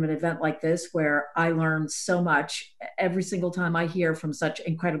part of an event like this, where I learn so much every single time I hear from such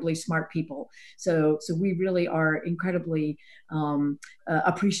incredibly smart people. So we really are incredibly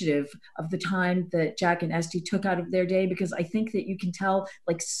appreciative of the time that Jack and Esri took out of their day, because I think that you can tell,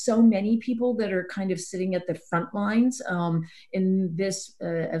 like, so many people that are kind of sitting at the front lines in this,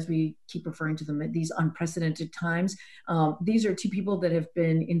 as we keep referring to them, these unprecedented times. These are two people that have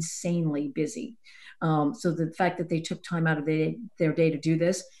been insanely busy. So the fact that they took time out of their day to do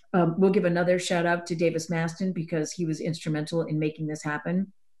this, we'll give another shout out to Davis Maston, because he was instrumental in making this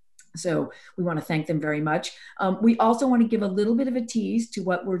happen. So we want to thank them very much. We also want to give a little bit of a tease to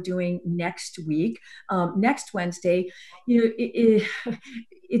what we're doing next week. Next Wednesday, you know,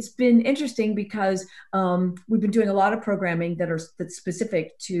 it's been interesting because we've been doing a lot of programming that's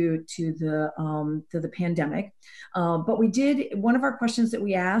specific to the pandemic. But we did, one of our questions that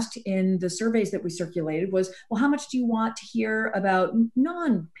we asked in the surveys that we circulated was, well, how much do you want to hear about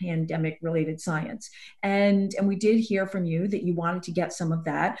non-pandemic related science? And we did hear from you that you wanted to get some of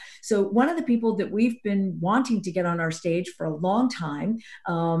that. So one of the people that we've been wanting to get on our stage for a long time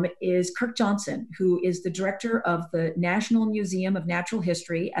is Kirk Johnson, who is the director of the National Museum of Natural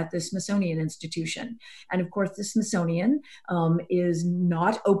History at the Smithsonian Institution. And of course, the Smithsonian is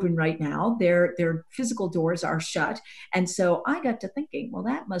not open right now. Their physical doors are shut. And so I got to thinking, well,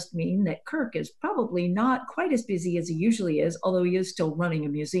 that must mean that Kirk is probably not quite as busy as he usually is, although he is still running a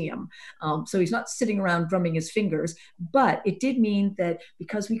museum. So he's not sitting around drumming his fingers. But it did mean that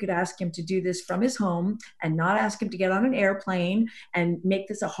because we could ask him to do this from his home and not ask him to get on an airplane and make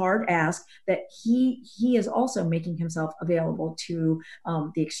this a hard ask, that he is also making himself available to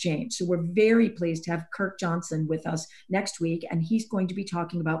the exchange. So we're very pleased to have Kirk Johnson with us next week, and he's going to be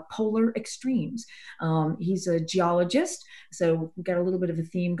talking about polar extremes. He's a geologist, so we've got a little bit of a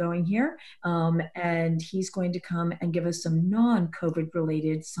theme going here, and he's going to come and give us some non-COVID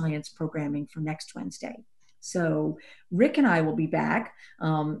related science programming for next Wednesday. So Rick and I will be back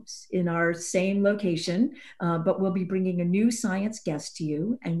in our same location, but we'll be bringing a new science guest to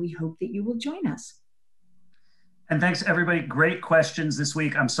you, and we hope that you will join us. And thanks, everybody. Great questions this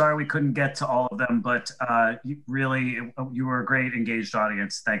week. I'm sorry we couldn't get to all of them, but you were a great engaged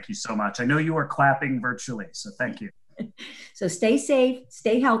audience. Thank you so much. I know you were clapping virtually, so thank you. So stay safe,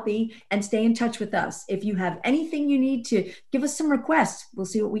 stay healthy, and stay in touch with us. If you have anything you need to give us some requests, we'll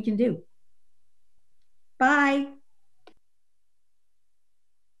see what we can do. Bye.